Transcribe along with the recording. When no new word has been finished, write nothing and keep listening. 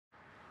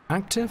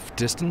Active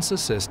Distance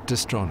Assist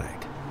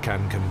Distronic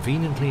can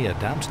conveniently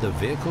adapt the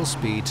vehicle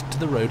speed to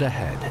the road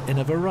ahead in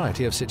a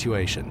variety of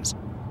situations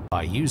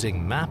by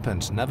using map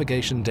and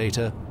navigation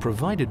data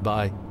provided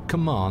by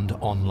Command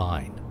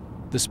Online.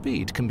 The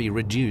speed can be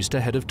reduced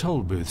ahead of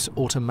toll booths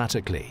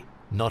automatically,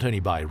 not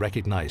only by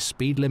recognized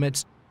speed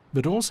limits,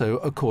 but also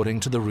according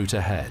to the route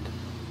ahead.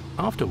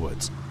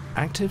 Afterwards,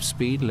 Active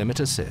Speed Limit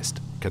Assist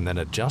can then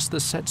adjust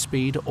the set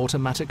speed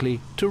automatically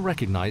to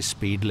recognize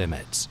speed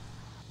limits.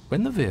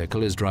 When the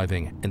vehicle is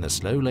driving in the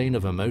slow lane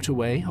of a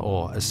motorway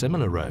or a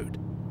similar road,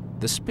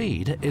 the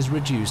speed is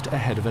reduced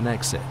ahead of an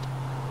exit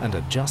and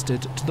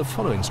adjusted to the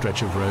following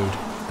stretch of road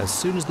as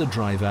soon as the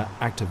driver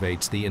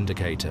activates the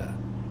indicator.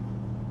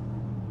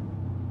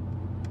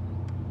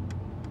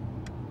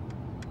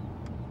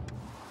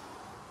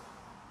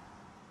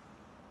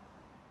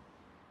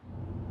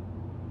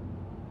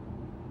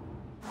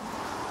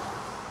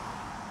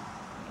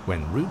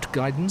 When route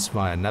guidance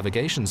via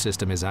navigation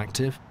system is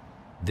active,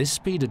 this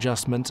speed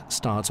adjustment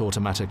starts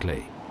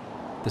automatically.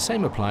 The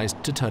same applies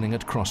to turning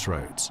at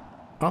crossroads.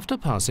 After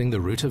passing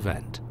the route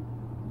event,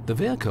 the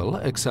vehicle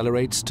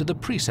accelerates to the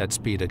preset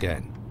speed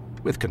again,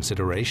 with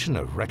consideration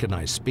of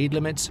recognized speed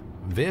limits,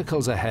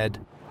 vehicles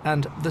ahead,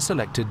 and the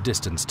selected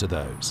distance to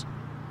those.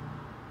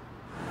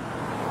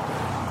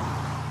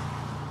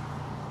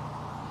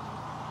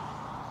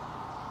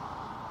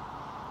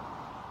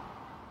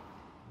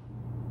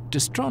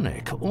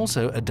 Distronic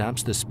also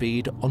adapts the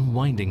speed on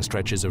winding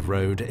stretches of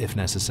road if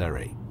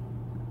necessary.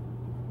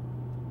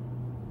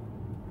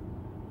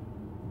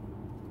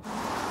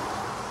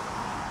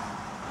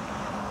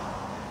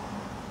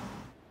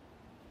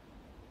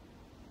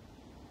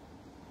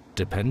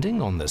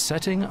 Depending on the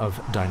setting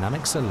of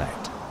Dynamic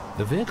Select,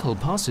 the vehicle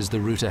passes the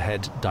route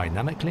ahead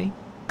dynamically,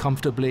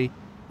 comfortably,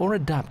 or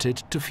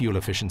adapted to fuel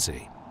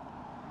efficiency.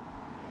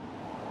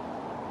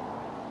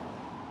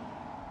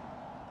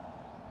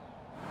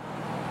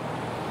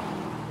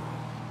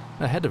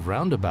 Ahead of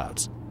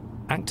roundabouts,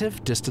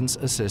 Active Distance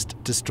Assist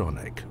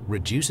Distronic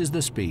reduces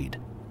the speed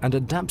and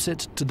adapts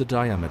it to the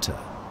diameter.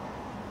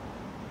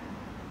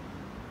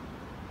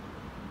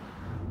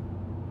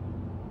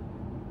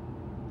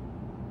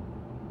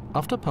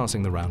 After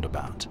passing the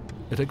roundabout,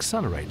 it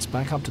accelerates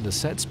back up to the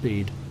set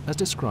speed as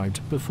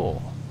described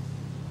before.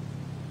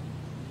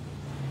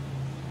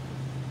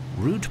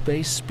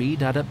 Route-based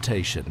speed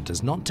adaptation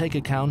does not take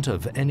account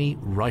of any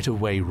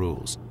right-of-way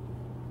rules.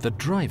 The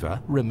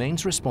driver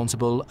remains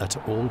responsible at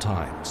all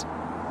times.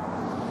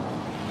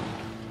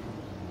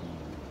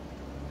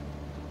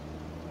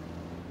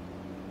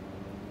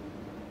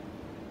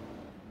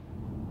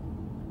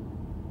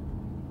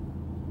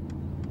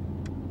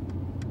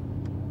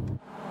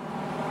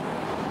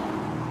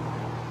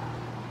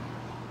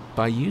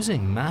 By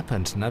using map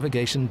and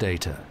navigation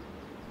data,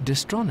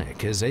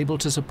 Distronic is able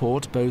to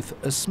support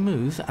both a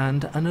smooth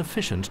and an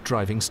efficient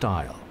driving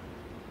style.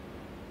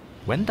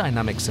 When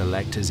Dynamic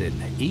Select is in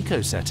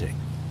Eco setting,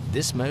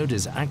 this mode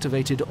is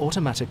activated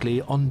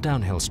automatically on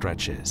downhill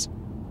stretches.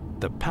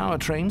 The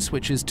powertrain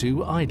switches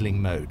to idling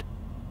mode,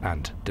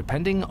 and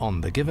depending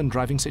on the given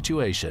driving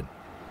situation,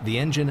 the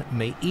engine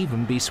may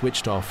even be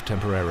switched off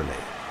temporarily.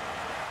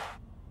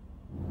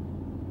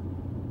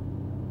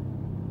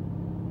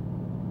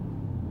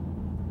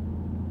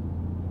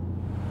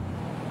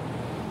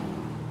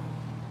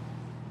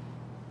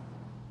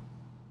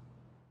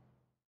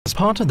 As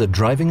part of the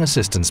driving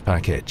assistance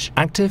package,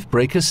 Active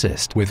Brake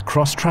Assist with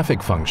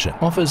cross-traffic function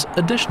offers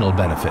additional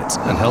benefits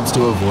and helps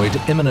to avoid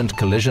imminent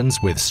collisions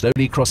with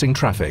slowly crossing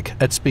traffic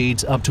at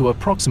speeds up to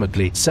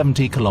approximately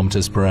 70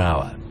 km per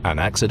hour. An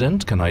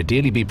accident can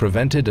ideally be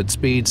prevented at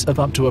speeds of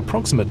up to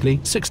approximately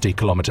 60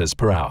 km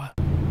per hour.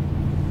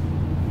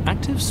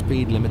 Active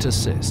Speed Limit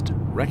Assist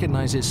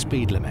recognizes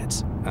speed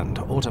limits and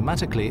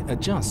automatically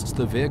adjusts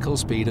the vehicle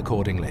speed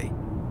accordingly.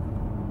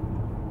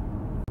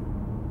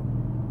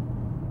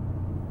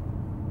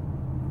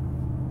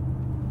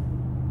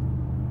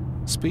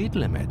 Speed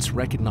limits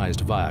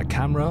recognized via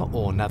camera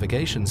or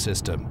navigation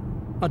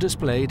system are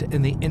displayed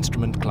in the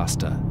instrument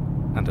cluster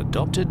and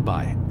adopted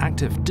by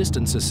Active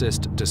Distance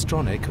Assist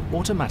Distronic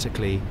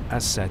automatically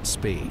as set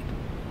speed.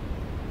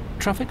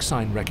 Traffic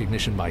sign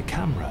recognition by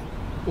camera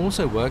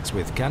also works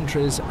with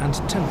gantries and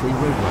temporary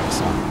roadwork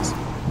signs.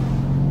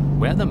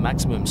 Where the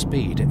maximum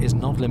speed is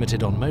not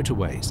limited on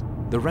motorways,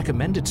 the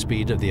recommended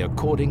speed of the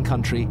according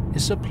country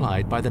is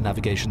supplied by the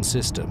navigation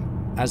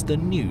system as the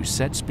new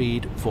set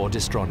speed for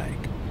Distronic.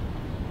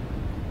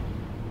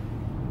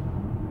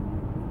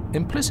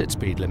 Implicit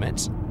speed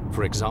limits,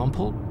 for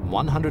example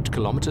 100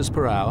 km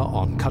per hour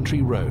on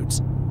country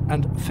roads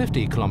and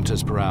 50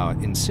 km per hour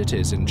in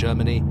cities in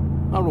Germany,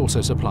 are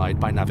also supplied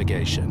by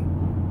navigation.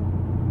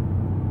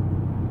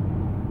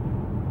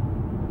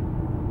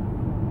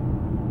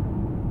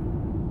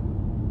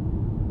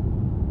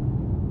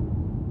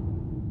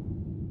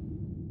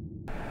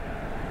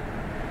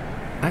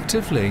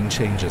 Active Lane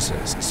Change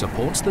Assist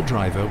supports the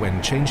driver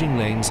when changing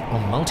lanes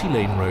on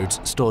multi-lane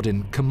roads stored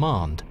in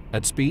Command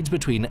at speeds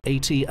between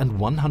 80 and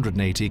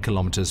 180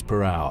 km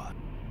per hour.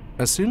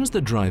 As soon as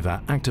the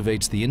driver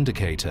activates the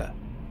indicator,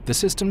 the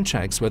system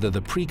checks whether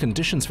the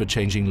preconditions for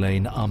changing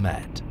lane are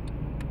met.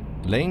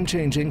 Lane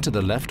changing to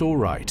the left or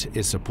right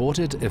is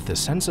supported if the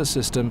sensor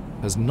system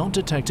has not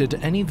detected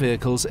any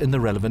vehicles in the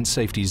relevant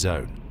safety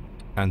zone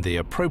and the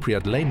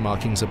appropriate lane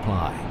markings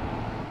apply.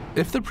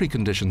 If the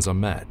preconditions are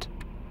met,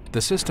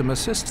 the system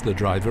assists the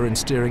driver in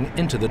steering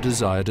into the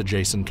desired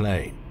adjacent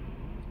lane.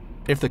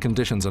 If the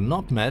conditions are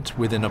not met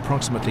within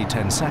approximately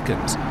 10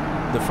 seconds,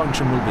 the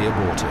function will be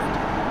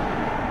aborted.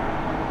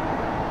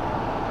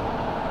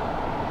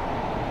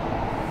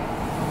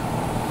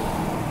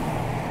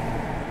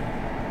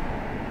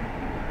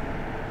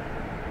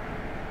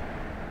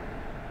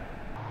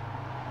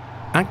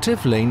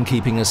 Active Lane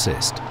Keeping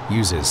Assist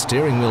uses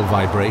steering wheel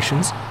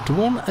vibrations to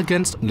warn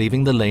against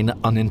leaving the lane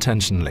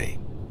unintentionally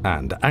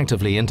and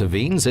actively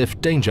intervenes if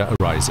danger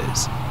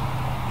arises.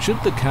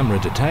 Should the camera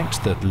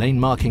detect that lane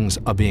markings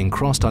are being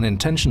crossed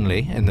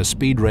unintentionally in the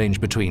speed range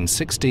between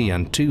 60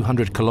 and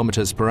 200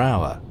 km per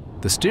hour,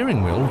 the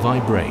steering wheel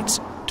vibrates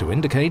to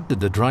indicate that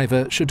the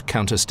driver should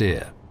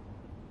counter-steer.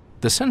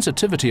 The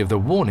sensitivity of the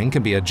warning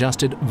can be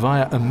adjusted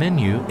via a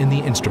menu in the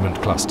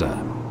instrument cluster.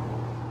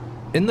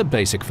 In the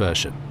basic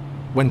version,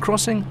 when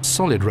crossing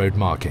solid road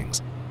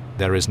markings,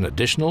 there is an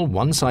additional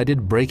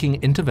one-sided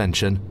braking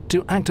intervention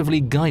to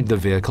actively guide the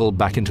vehicle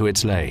back into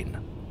its lane.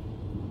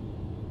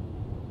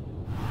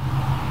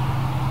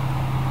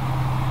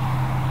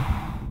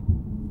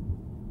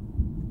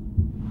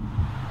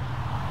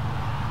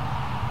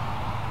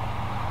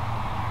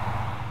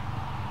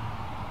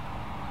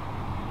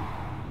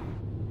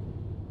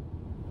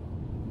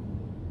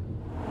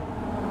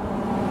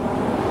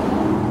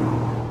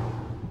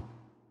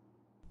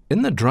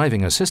 In the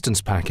driving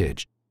assistance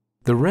package,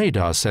 the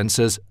radar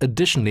sensors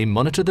additionally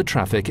monitor the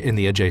traffic in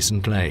the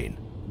adjacent lane.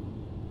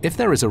 If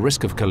there is a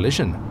risk of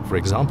collision, for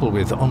example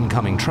with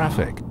oncoming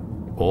traffic,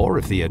 or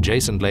if the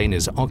adjacent lane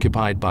is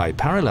occupied by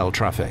parallel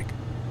traffic,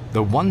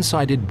 the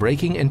one-sided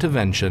braking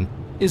intervention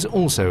is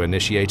also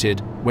initiated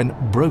when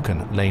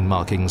broken lane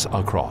markings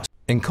are crossed.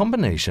 In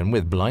combination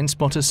with blind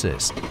spot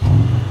assist,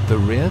 the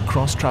rear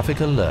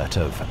cross-traffic alert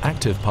of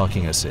active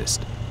parking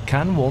assist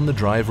can warn the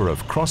driver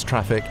of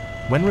cross-traffic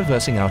when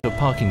reversing out of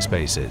parking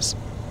spaces,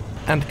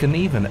 and can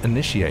even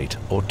initiate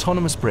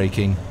autonomous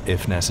braking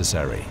if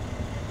necessary.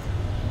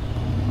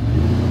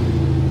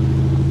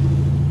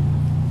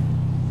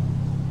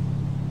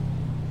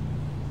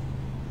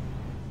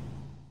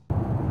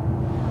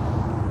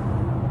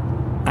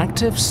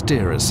 Active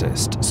Steer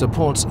Assist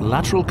supports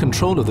lateral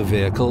control of the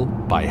vehicle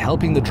by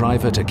helping the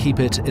driver to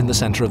keep it in the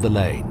center of the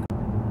lane.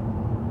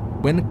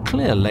 When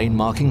clear lane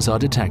markings are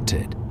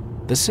detected,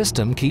 the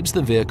system keeps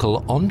the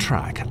vehicle on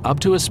track up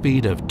to a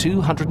speed of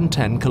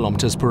 210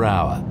 km per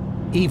hour,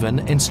 even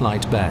in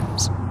slight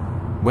bends.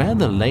 Where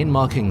the lane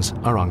markings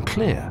are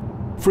unclear,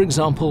 for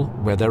example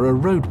where there are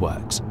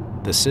roadworks,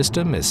 the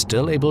system is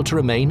still able to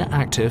remain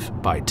active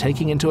by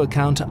taking into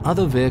account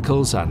other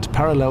vehicles and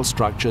parallel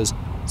structures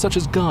such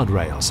as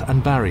guardrails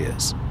and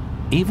barriers.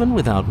 Even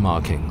without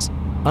markings,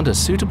 under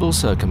suitable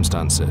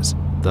circumstances,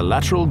 the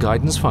lateral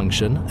guidance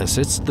function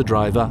assists the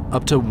driver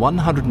up to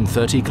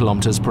 130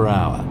 km per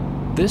hour.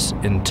 This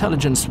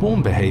intelligent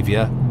swarm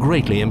behavior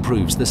greatly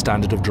improves the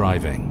standard of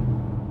driving.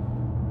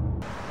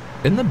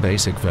 In the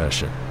basic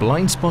version,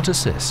 blind spot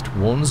assist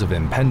warns of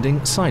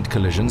impending side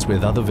collisions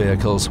with other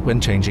vehicles when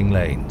changing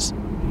lanes.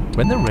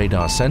 When the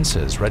radar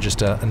sensors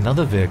register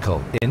another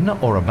vehicle in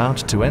or about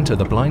to enter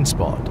the blind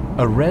spot,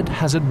 a red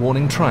hazard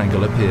warning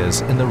triangle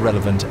appears in the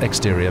relevant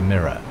exterior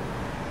mirror.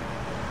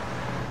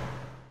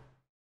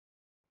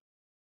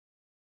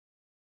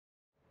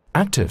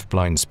 Active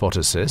blind spot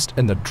assist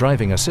in the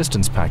driving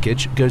assistance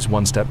package goes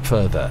one step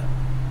further.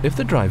 If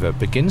the driver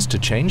begins to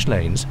change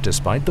lanes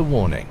despite the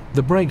warning,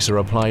 the brakes are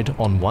applied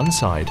on one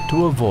side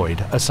to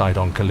avoid a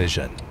side-on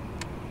collision.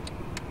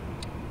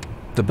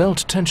 The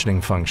belt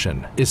tensioning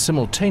function is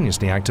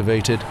simultaneously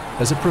activated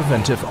as a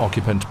preventive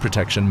occupant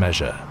protection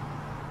measure.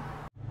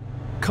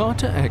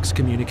 Car-to-X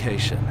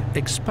communication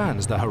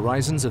expands the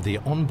horizons of the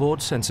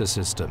onboard sensor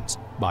systems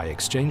by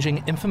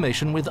exchanging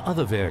information with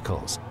other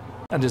vehicles,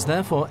 and is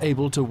therefore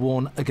able to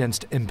warn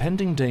against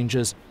impending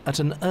dangers at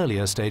an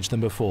earlier stage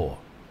than before.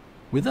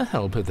 With the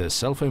help of this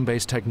cell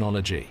phone-based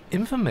technology,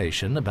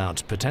 information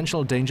about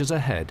potential dangers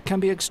ahead can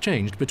be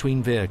exchanged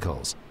between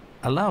vehicles,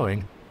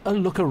 allowing a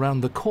look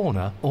around the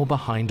corner or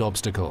behind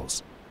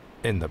obstacles.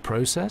 In the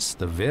process,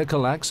 the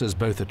vehicle acts as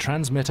both a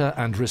transmitter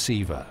and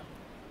receiver.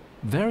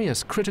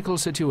 Various critical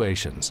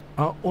situations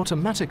are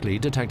automatically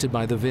detected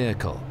by the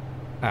vehicle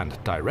and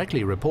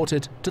directly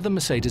reported to the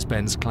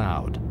Mercedes-Benz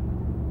cloud.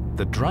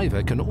 The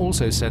driver can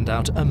also send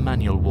out a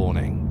manual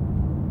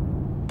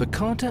warning. The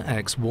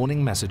Car-to-X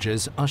warning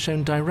messages are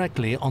shown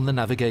directly on the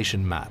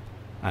navigation map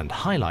and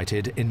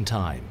highlighted in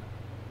time.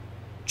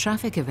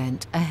 Traffic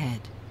event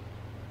ahead.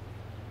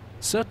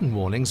 Certain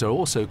warnings are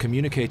also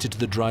communicated to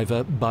the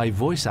driver by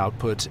voice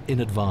output in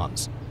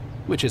advance,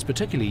 which is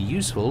particularly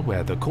useful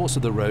where the course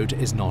of the road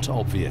is not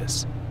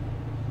obvious.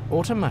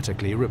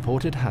 Automatically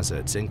reported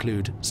hazards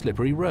include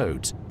slippery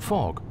roads,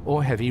 fog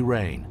or heavy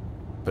rain,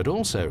 but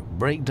also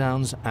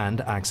breakdowns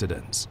and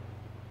accidents.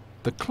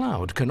 The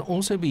cloud can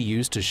also be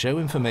used to show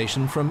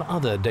information from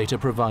other data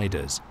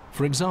providers,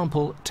 for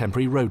example,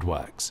 temporary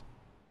roadworks.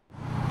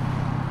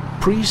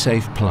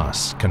 Pre-Safe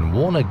Plus can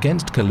warn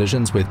against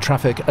collisions with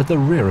traffic at the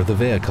rear of the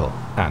vehicle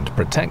and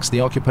protects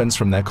the occupants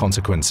from their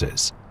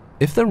consequences.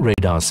 If the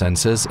radar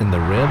sensors in the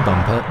rear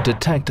bumper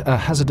detect a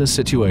hazardous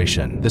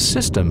situation, the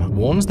system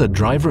warns the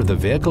driver of the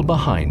vehicle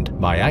behind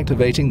by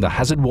activating the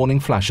hazard warning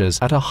flashes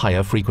at a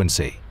higher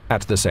frequency.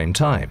 At the same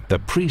time, the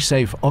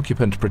pre-safe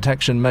occupant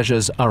protection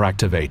measures are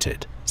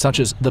activated, such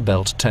as the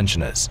belt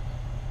tensioners.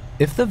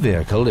 If the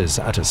vehicle is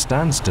at a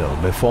standstill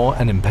before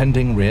an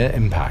impending rear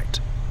impact,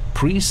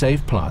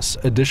 Pre-Safe Plus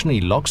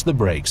additionally locks the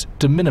brakes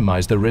to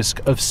minimize the risk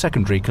of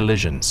secondary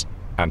collisions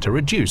and to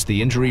reduce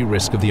the injury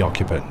risk of the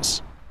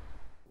occupants.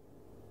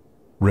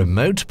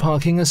 Remote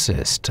Parking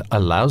Assist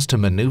allows to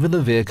maneuver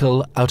the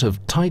vehicle out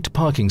of tight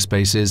parking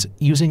spaces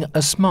using a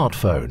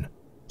smartphone,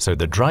 so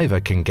the driver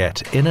can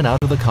get in and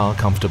out of the car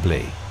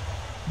comfortably.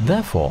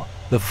 Therefore,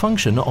 the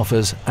function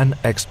offers an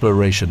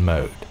exploration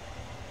mode.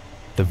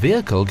 The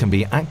vehicle can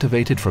be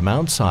activated from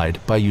outside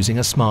by using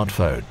a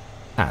smartphone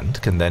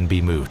and can then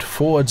be moved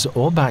forwards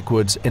or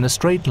backwards in a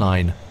straight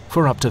line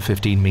for up to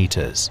 15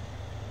 meters.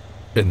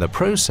 In the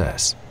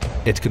process,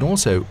 it can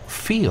also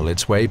feel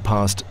its way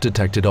past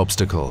detected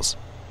obstacles,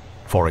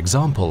 for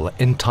example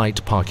in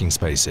tight parking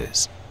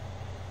spaces.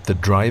 The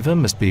driver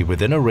must be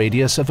within a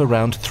radius of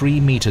around 3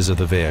 meters of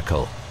the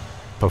vehicle,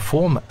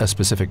 perform a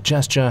specific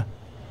gesture,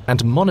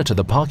 and monitor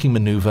the parking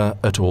maneuver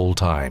at all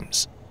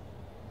times.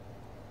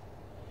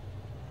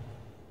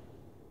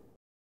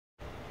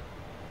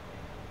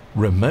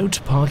 Remote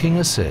Parking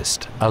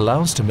Assist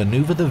allows to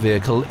maneuver the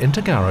vehicle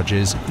into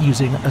garages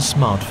using a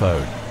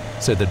smartphone,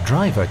 so the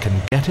driver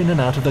can get in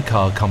and out of the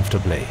car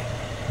comfortably.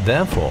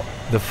 Therefore,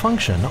 the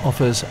function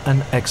offers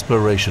an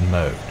exploration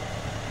mode.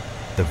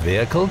 The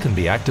vehicle can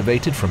be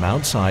activated from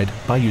outside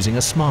by using a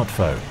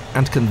smartphone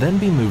and can then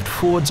be moved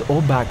forwards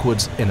or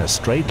backwards in a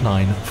straight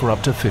line for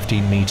up to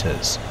 15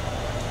 meters.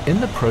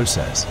 In the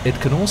process, it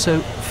can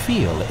also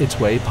feel its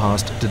way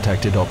past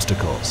detected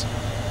obstacles,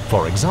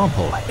 for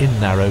example in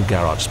narrow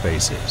garage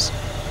spaces.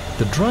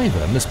 The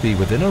driver must be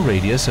within a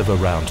radius of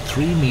around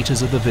 3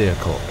 meters of the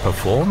vehicle,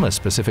 perform a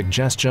specific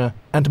gesture,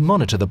 and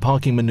monitor the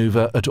parking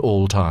maneuver at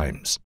all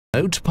times.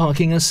 Remote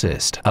Parking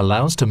Assist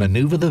allows to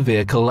maneuver the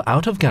vehicle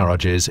out of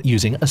garages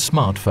using a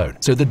smartphone,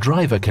 so the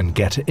driver can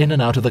get in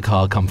and out of the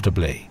car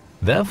comfortably.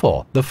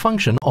 Therefore, the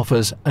function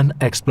offers an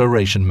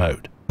exploration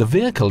mode. The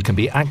vehicle can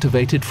be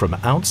activated from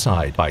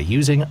outside by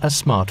using a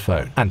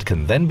smartphone and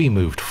can then be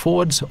moved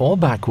forwards or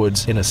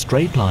backwards in a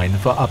straight line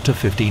for up to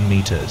 15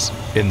 meters.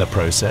 In the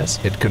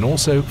process, it can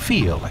also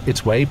feel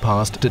its way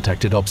past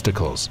detected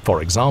obstacles,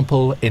 for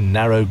example in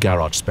narrow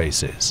garage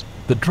spaces.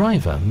 The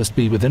driver must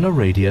be within a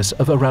radius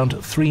of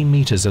around 3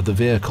 meters of the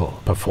vehicle,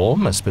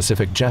 perform a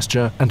specific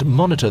gesture, and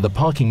monitor the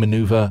parking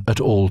maneuver at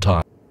all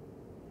times.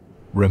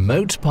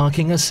 Remote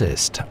Parking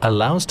Assist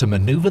allows to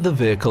maneuver the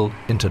vehicle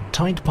into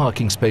tight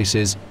parking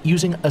spaces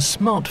using a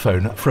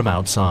smartphone from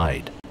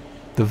outside.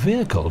 The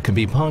vehicle can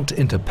be parked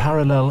into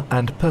parallel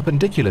and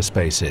perpendicular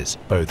spaces,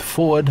 both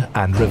forward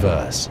and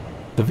reverse.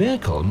 The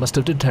vehicle must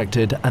have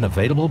detected an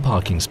available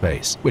parking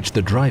space, which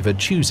the driver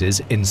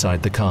chooses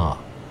inside the car.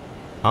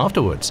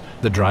 Afterwards,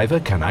 the driver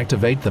can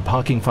activate the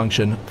parking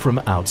function from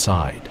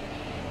outside.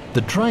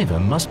 The driver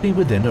must be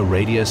within a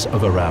radius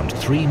of around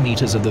 3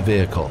 meters of the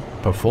vehicle,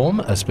 perform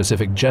a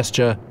specific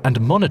gesture, and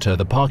monitor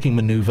the parking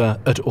maneuver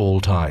at all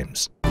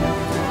times.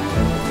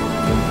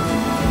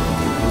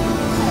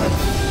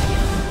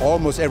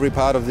 Almost every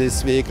part of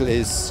this vehicle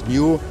is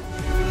new.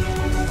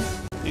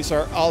 These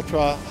are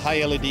ultra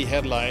high LED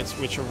headlights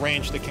which are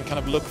ranged that can kind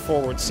of look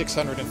forward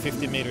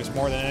 650 meters,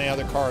 more than any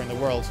other car in the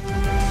world.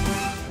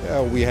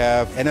 We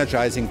have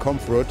energizing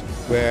comfort,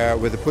 where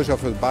with the push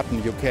of a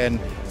button you can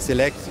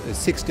select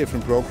 6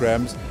 different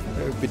programs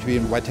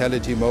between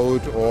vitality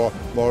mode or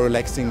more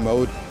relaxing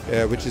mode,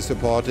 which is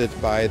supported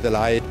by the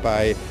light,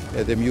 by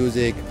the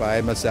music,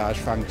 by massage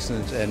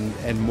functions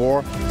and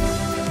more.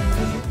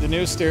 The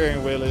new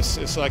steering wheel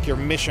is like your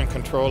mission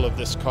control of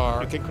this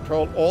car. You can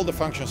control all the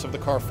functions of the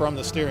car from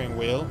the steering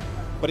wheel,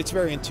 but it's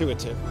very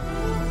intuitive.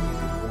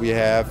 We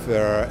have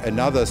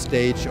another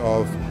stage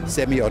of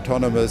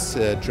semi-autonomous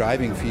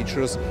driving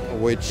features,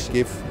 which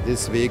give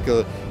this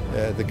vehicle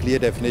the clear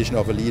definition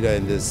of a leader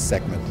in this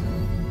segment.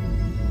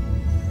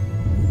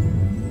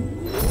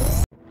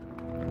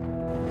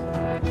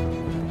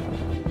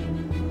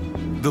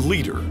 The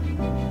leader.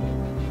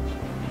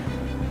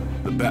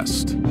 The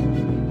best.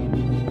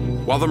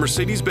 While the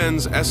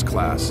Mercedes-Benz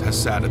S-Class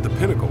has sat at the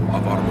pinnacle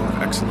of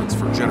automotive excellence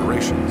for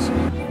generations,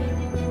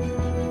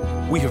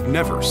 we have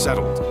never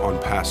settled on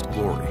past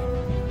glory.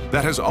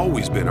 That has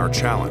always been our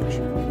challenge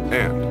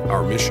and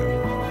our mission.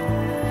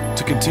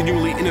 To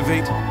continually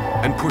innovate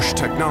and push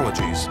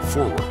technologies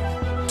forward,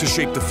 to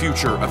shape the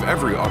future of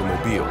every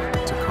automobile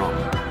to come.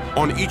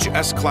 On each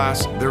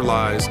S-Class there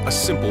lies a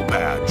simple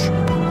badge,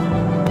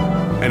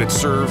 and it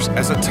serves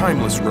as a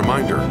timeless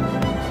reminder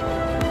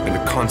and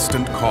a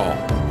constant call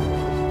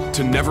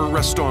to never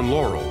rest on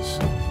laurels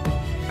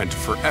and to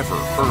forever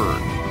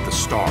earn the a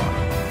star.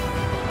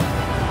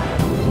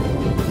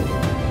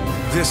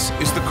 This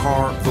is the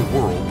car the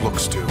world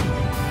looks to.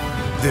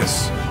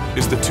 This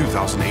is the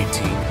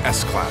 2018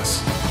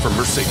 S-Class from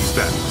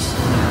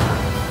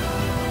Mercedes-Benz.